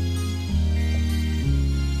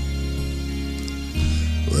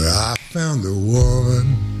 Well, I found a woman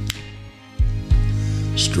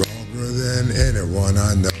stronger than anyone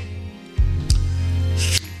I know.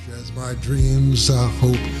 She shares my dreams. I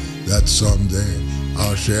hope that someday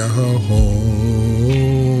I'll share her home.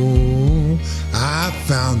 I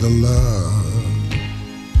found a love,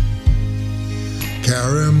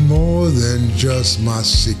 carry more than just my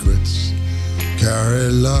secrets, carry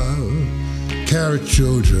love, carry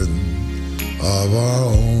children of our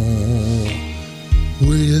own.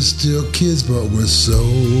 We're still kids, but we're so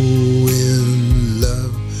in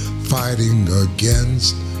love, fighting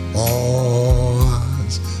against all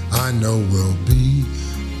odds. I know we'll be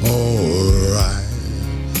alright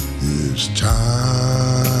this time.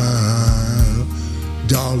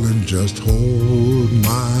 Darling, just hold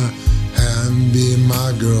my hand, be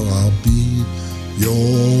my girl, I'll be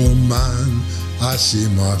your man. I see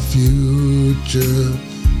my future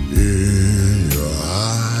in your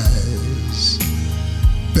eyes.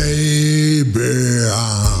 Baby,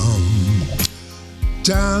 I'm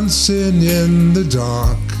dancing in the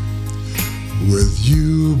dark with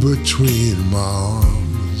you between my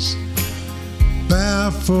arms,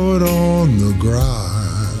 barefoot on the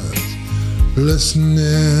grass,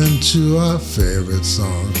 listening to our favorite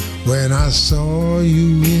song. When I saw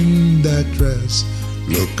you in that dress,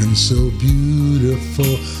 looking so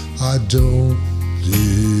beautiful, I don't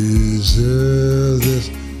deserve this.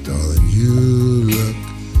 Darling, you look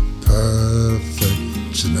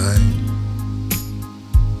perfect tonight.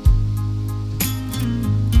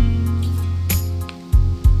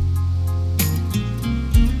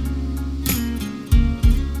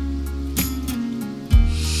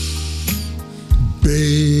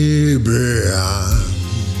 Baby, I'm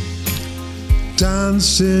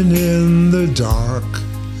dancing in the dark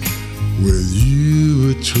with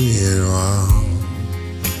you between our arms,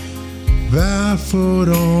 barefoot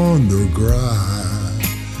on the grass,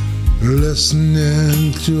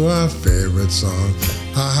 listening to our favorite song.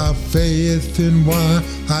 I have faith in what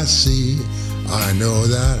I see. I know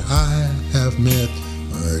that I have met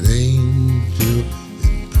an angel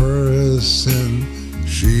in person.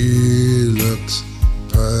 She looks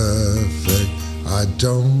perfect. I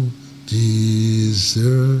don't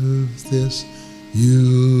deserve this.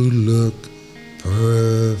 You look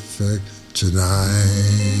perfect tonight.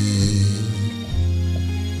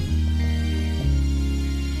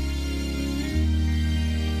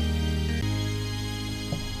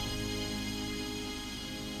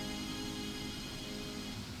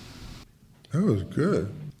 That was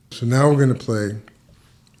good. So now we're going to play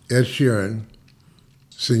Ed Sheeran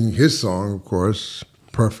singing his song, of course,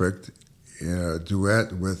 Perfect, in a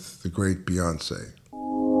duet with the great Beyoncé.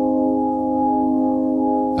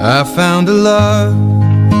 I found a love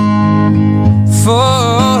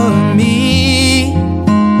for me.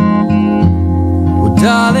 Well,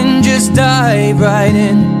 darling, just dive right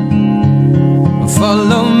in and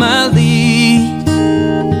follow my lead.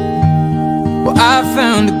 Well, I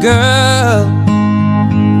found a girl,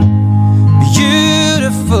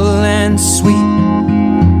 beautiful and sweet.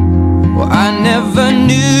 Well, I never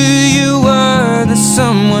knew you were the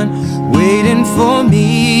someone waiting for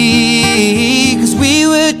me. 'Cause we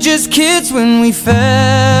were just kids when we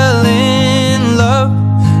fell in love,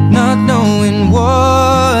 not knowing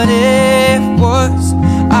what it was.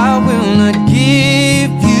 I will not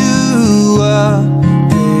give you up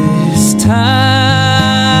this time.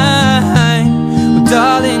 Well,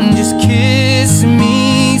 darling, just kiss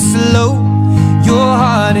me slow. Your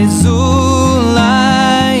heart is all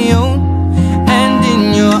I own,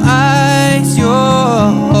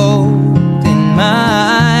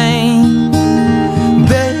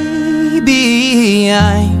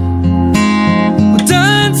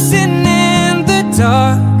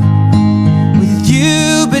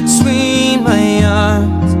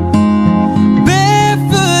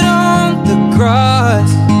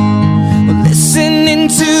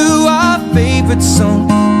 favorite song.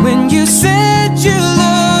 When you said you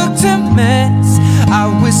looked a mess, I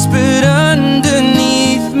whispered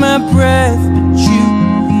underneath my breath, but you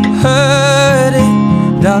heard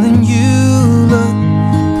it. Darling, you look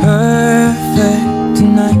perfect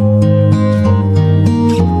tonight.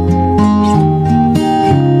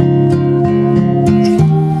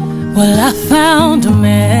 Well, I found a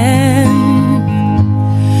man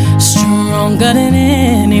stronger than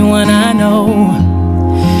anyone I know.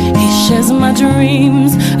 He shares my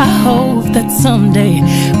dreams. I hope that someday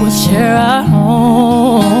we'll share our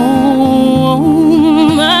home.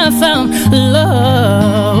 I found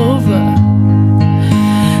love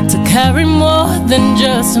to carry more than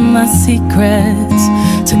just my secrets,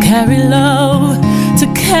 to carry love, to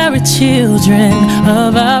carry children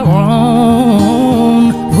of our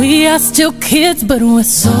own. We are still kids, but we're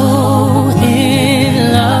so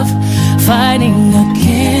in love, fighting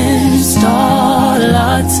against all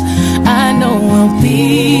odds. I know we'll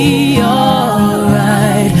be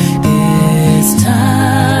alright this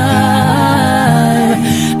time.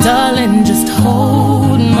 Darling, just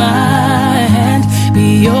hold my hand. Be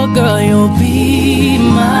your girl, you'll be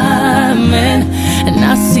my man. And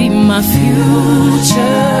I see my future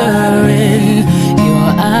in your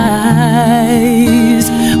eyes.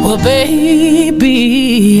 Well,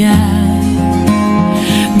 baby,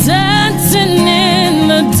 I'm dancing in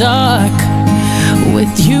the dark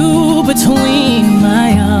with you between my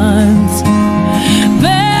arms,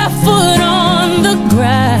 barefoot on the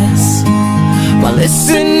grass while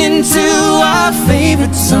listening to our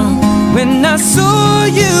favorite song. When I saw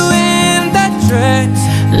you in that dress,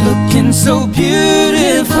 looking so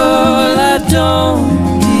beautiful, I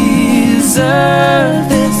don't deserve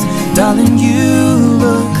this. Darling, you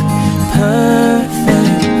look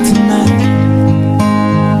perfect tonight.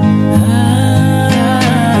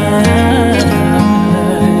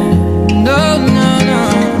 No, no, no.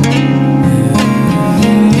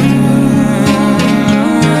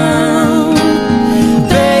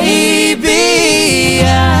 Baby,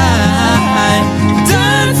 I'm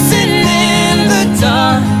dancing in the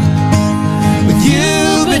dark with you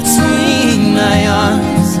between my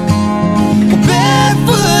arms,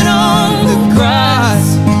 barefoot on the grass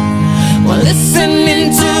while listening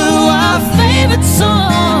to our favorite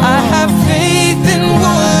song. I have faith in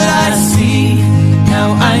what I see. Now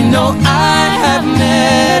I know I have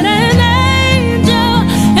met an angel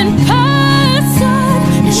in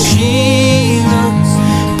person. She looks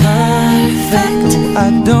perfect. I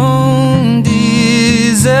don't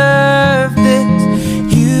deserve this.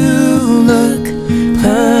 You look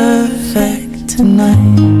perfect tonight.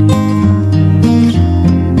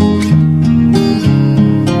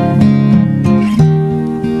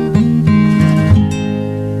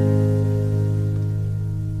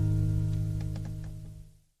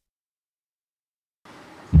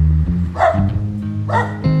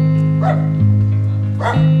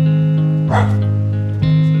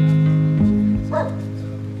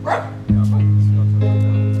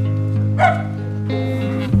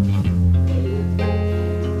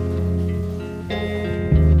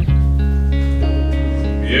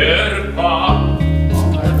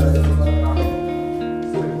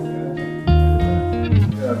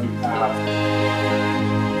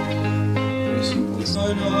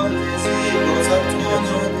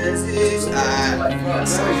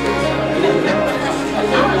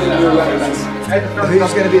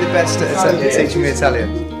 Who's going to be the best at teaching me Italian?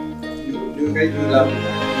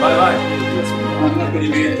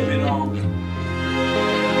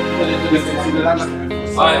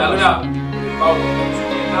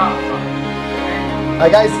 Hi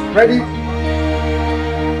guys, ready?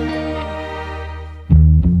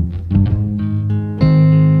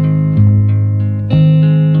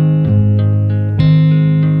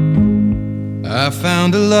 I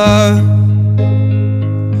found a love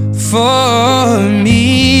for me.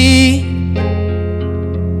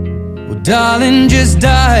 Well, darling, just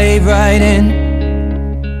dive right in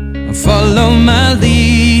and follow my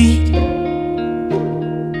lead.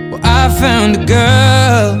 Well, I found a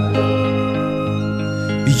girl,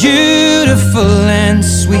 beautiful and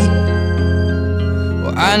sweet.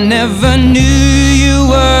 Well, I never knew you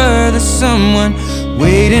were the someone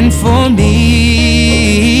waiting for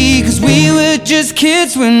me. 'Cause we were just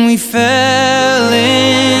kids when we fell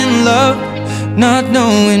in love, not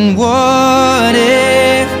knowing what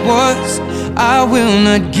it was. I will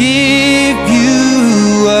not give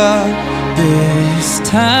you up this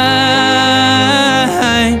time.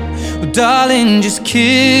 Well, darling, just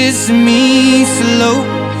kiss me slow.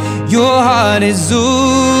 Your heart is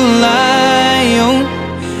all I own,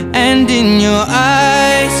 and in your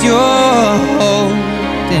eyes you're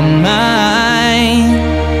holding mine.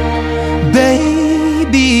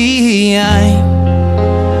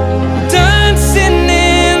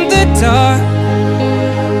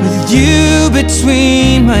 you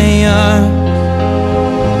between my arms,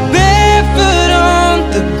 barefoot on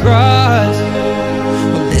the grass,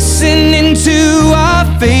 listening to our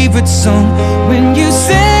favorite song. When you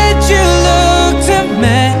said you looked a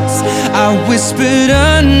mess, I whispered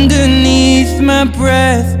underneath my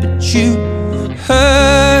breath, but you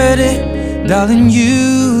heard it. Darling,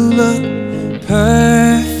 you look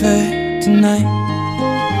perfect tonight.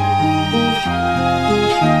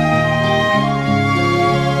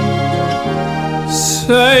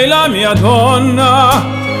 Sei la mia donna,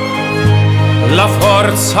 la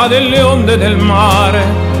forza delle onde del mare.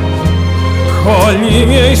 Cogli i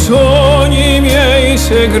miei sogni, i miei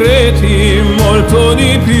segreti, molto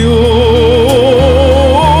di più.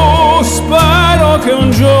 Spero che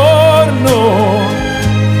un giorno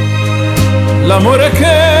l'amore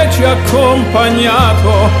che ci ha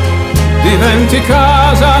accompagnato diventi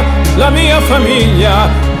casa, la mia famiglia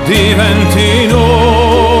diventi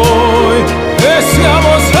noi. E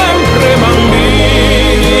siamo sempre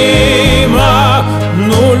bambini, ma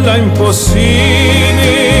nulla impossibile,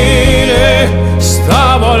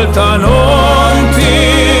 stavolta non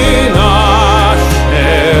ti lascerò.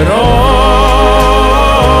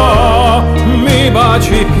 Mi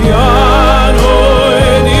baci piano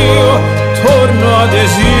ed io torno ad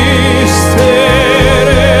esistere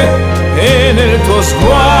e nel tuo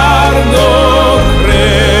sguardo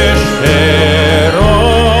crescerò.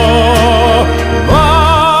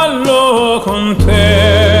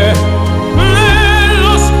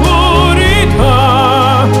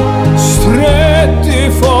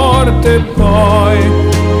 E poi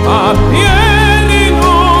a piedi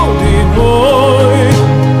nudi noi,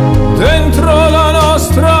 dentro la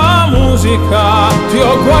nostra musica, ti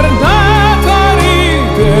ho guardata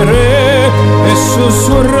ridere e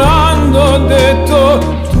sussurrando ho detto: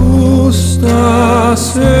 tu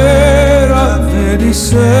stasera vedi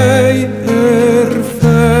sei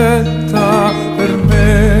perfetta per me.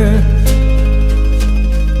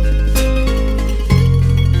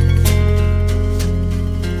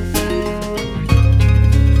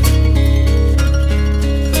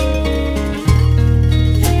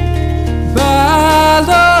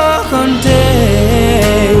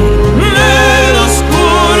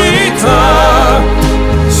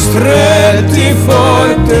 Stretti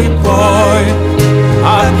forte e poi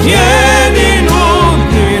a piedi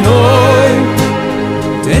nudi noi,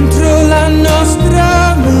 dentro la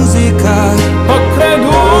nostra musica. Ho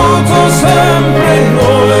creduto sempre in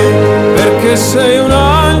noi, perché sei un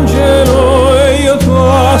angelo e io ti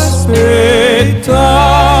ho aspettato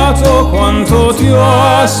quanto ti ho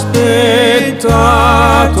aspettato,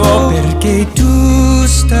 perché tu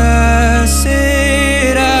stasera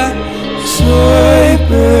sei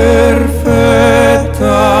perfetta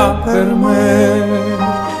per me.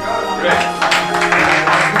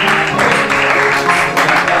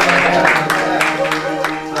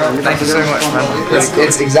 Thank you so much, man.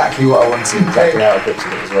 It's exactly what I wanted, exactly how I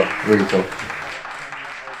pictured it as well. Really cool.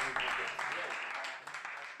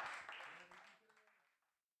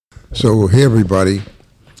 So, hey everybody,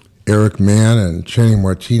 Eric Mann and Channing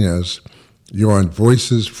Martinez. You're on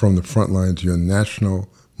Voices from the Frontlines, your national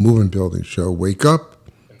movement building show. Wake up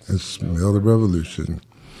and smell the revolution.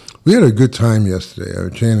 We had a good time yesterday.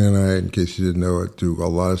 Channing and I, in case you didn't know it, do a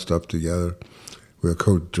lot of stuff together. We're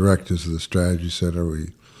co-directors of the Strategy Center.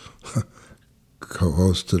 We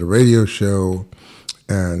co-hosted a radio show,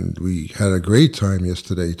 and we had a great time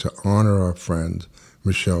yesterday to honor our friend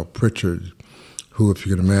Michele Prichard, who, if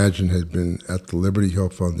you can imagine, had been at the Liberty Hill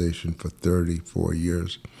Foundation for 34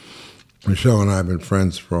 years. Michele and I have been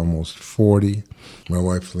friends for almost 40. My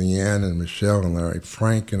wife Leanne and Michele and Larry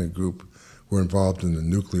Frank and a group were involved in the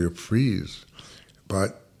nuclear freeze.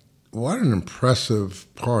 But what an impressive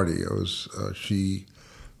party. She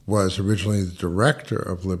was originally the director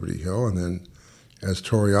of Liberty Hill, and then, as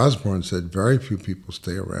Tori Osborne said, very few people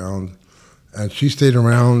stay around. And she stayed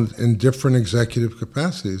around in different executive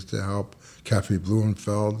capacities to help Kathy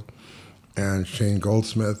Blumenfeld and Shane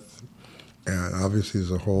Goldsmith. And obviously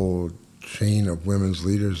there's a whole chain of women's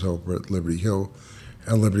leaders over at Liberty Hill.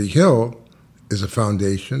 And Liberty Hill is a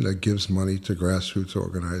foundation that gives money to grassroots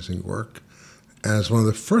organizing work. And it's one of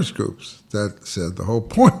the first groups that said the whole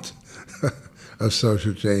point of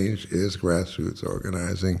social change is grassroots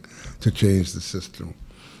organizing to change the system.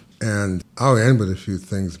 And I'll end with a few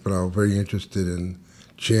things, but I'm very interested in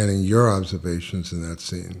Channing your observations in that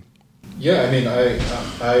scene. Yeah, I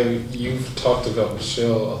mean, you've talked about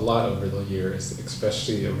Michele a lot over the years,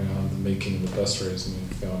 especially around the making of the Bus Riders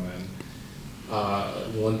movie film. And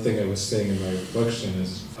one thing I was saying in my reflection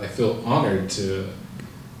is I feel honored to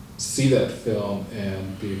see that film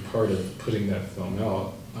and be a part of putting that film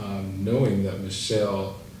out, knowing that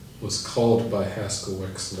Michele was called by Haskell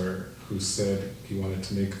Wexler, who said he wanted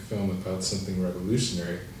to make a film about something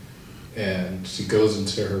revolutionary. And she goes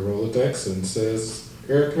into her Rolodex and says,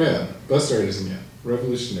 Eric Mann, best artist again,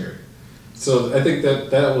 revolutionary. So I think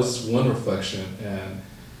that was one reflection, and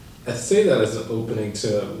I say that as an opening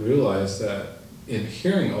to realize that in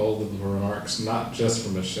hearing all of the remarks, not just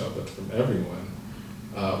from Michele, but from everyone,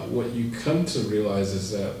 what you come to realize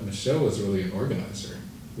is that Michele was really an organizer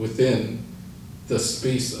within the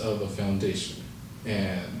space of a foundation.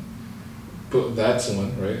 But that's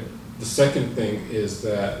one, right? The second thing is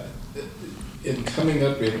that in coming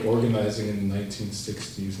up and organizing in the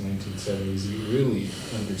 1960s, 1970s, you really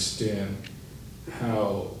understand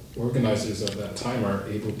how organizers of that time are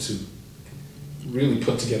able to really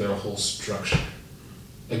put together a whole structure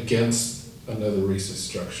against another racist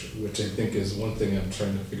structure, which I think is one thing I'm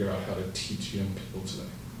trying to figure out how to teach young people today.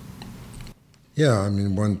 Yeah, I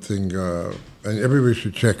mean, one thing, and everybody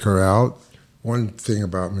should check her out. One thing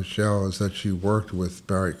about Michele is that she worked with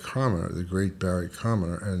Barry Commoner, the great Barry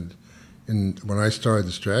Commoner, and when I started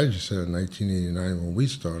the Strategy Center in 1989, when we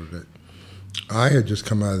started it, I had just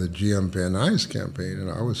come out of the GM Van Nuys campaign, and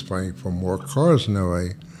I was fighting for more cars in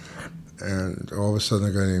LA. And all of a sudden,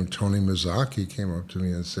 a guy named Tony Mazzocchi came up to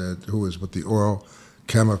me and said, who was with the oil,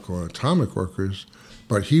 chemical, and atomic workers,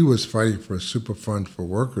 but he was fighting for a super fund for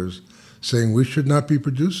workers, saying we should not be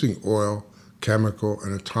producing oil, chemical,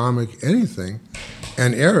 and atomic anything.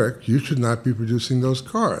 And Eric, you should not be producing those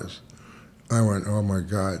cars. I went, oh my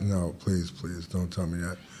God, no, please, don't tell me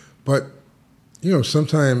that. But, you know,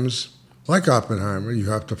 sometimes, like Oppenheimer, you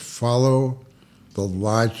have to follow the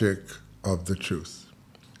logic of the truth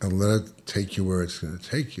and let it take you where it's going to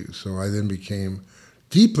take you. So I then became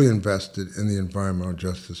deeply invested in the environmental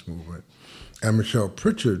justice movement. And Michele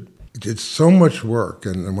Prichard did so much work.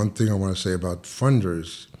 And one thing I want to say about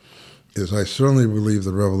funders is I certainly believe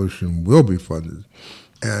the revolution will be funded.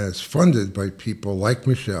 And it's funded by people like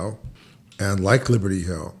Michele and like Liberty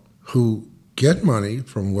Hill, who get money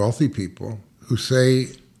from wealthy people who say,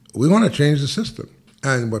 we want to change the system.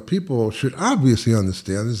 And what people should obviously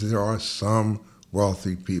understand is there are some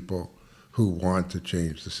wealthy people who want to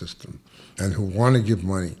change the system and who want to give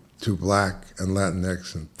money to Black and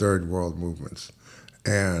Latinx and third world movements.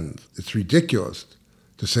 And it's ridiculous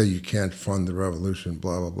to say you can't fund the revolution,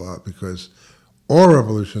 blah, blah, blah, because all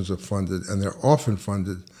revolutions are funded, and they're often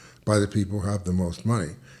funded by the people who have the most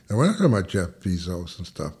money. Now, we're not talking about Jeff Bezos and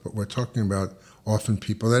stuff, but we're talking about often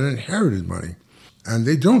people that inherited money. And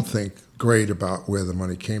they don't think great about where the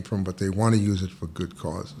money came from, but they want to use it for good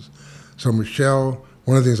causes. So Michele,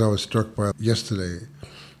 one of the things I was struck by yesterday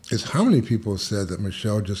is how many people said that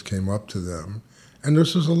Michele just came up to them, and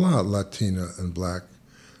this was a lot, Latina and Black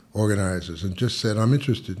organizers, and just said, I'm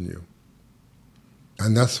interested in you.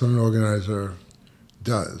 And that's what an organizer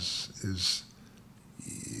does, is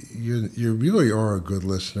you really are a good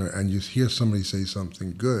listener, and you hear somebody say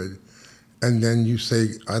something good, and then you say,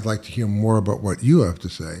 I'd like to hear more about what you have to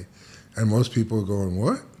say. And most people are going,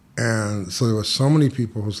 what? And so there were so many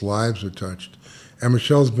people whose lives were touched. And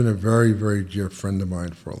Michele's been a very, very dear friend of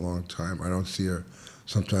mine for a long time. I don't see her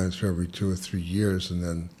sometimes for every 2 or 3 years. And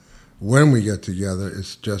then when we get together,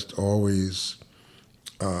 it's just always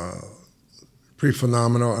pretty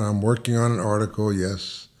phenomenal. And I'm working on an article,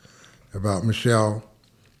 yes, about Michele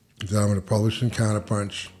that I'm going to publish in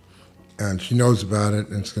Counterpunch. And she knows about it,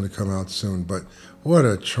 and it's going to come out soon. But what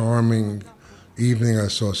a charming evening. I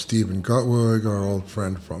saw Stephen Gutwig, our old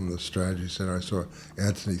friend from the Strategy Center. I saw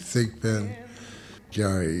Anthony Thigpen,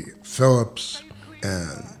 Gary Phillips,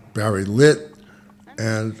 and Barry Litt,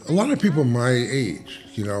 and a lot of people my age,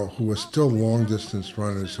 you know, who are still long-distance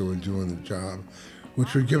runners who are doing the job,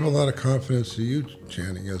 which would give a lot of confidence to you,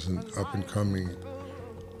 Channing, as an up-and-coming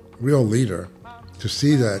real leader, to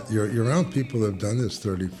see that you're around people that have done this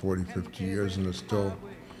 30, 40, 50 years and are still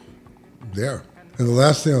there. And the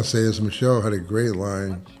last thing I'll say is Michele had a great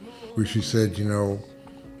line where she said, you know,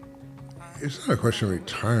 it's not a question of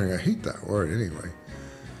retiring. I hate that word anyway.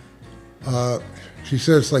 She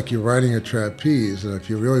said it's like you're riding a trapeze, and if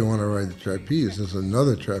you really want to ride the trapeze, there's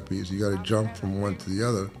another trapeze. You got to jump from one to the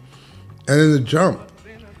other. And in the jump,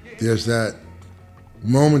 there's that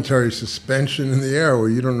momentary suspension in the air where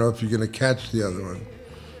you don't know if you're going to catch the other one.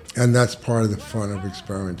 And that's part of the fun of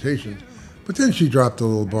experimentation. But then she dropped a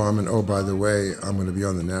little bomb, and oh, by the way, I'm going to be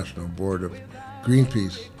on the national board of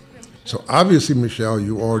Greenpeace. So obviously, Michele,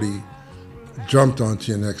 you already jumped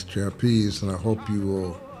onto your next trapeze, and I hope you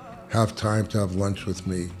will have time to have lunch with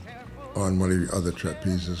me on one of your other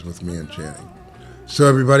trapezes with me and Channing. So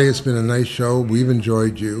everybody, it's been a nice show. We've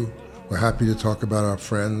enjoyed you. We're happy to talk about our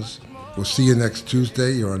friends. We'll see you next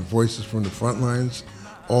Tuesday. You're on Voices from the Frontlines.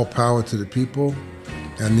 All power to the people.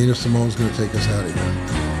 And Nina Simone's going to take us out of here.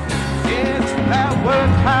 Yes, there were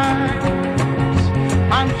times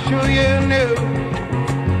I'm sure you knew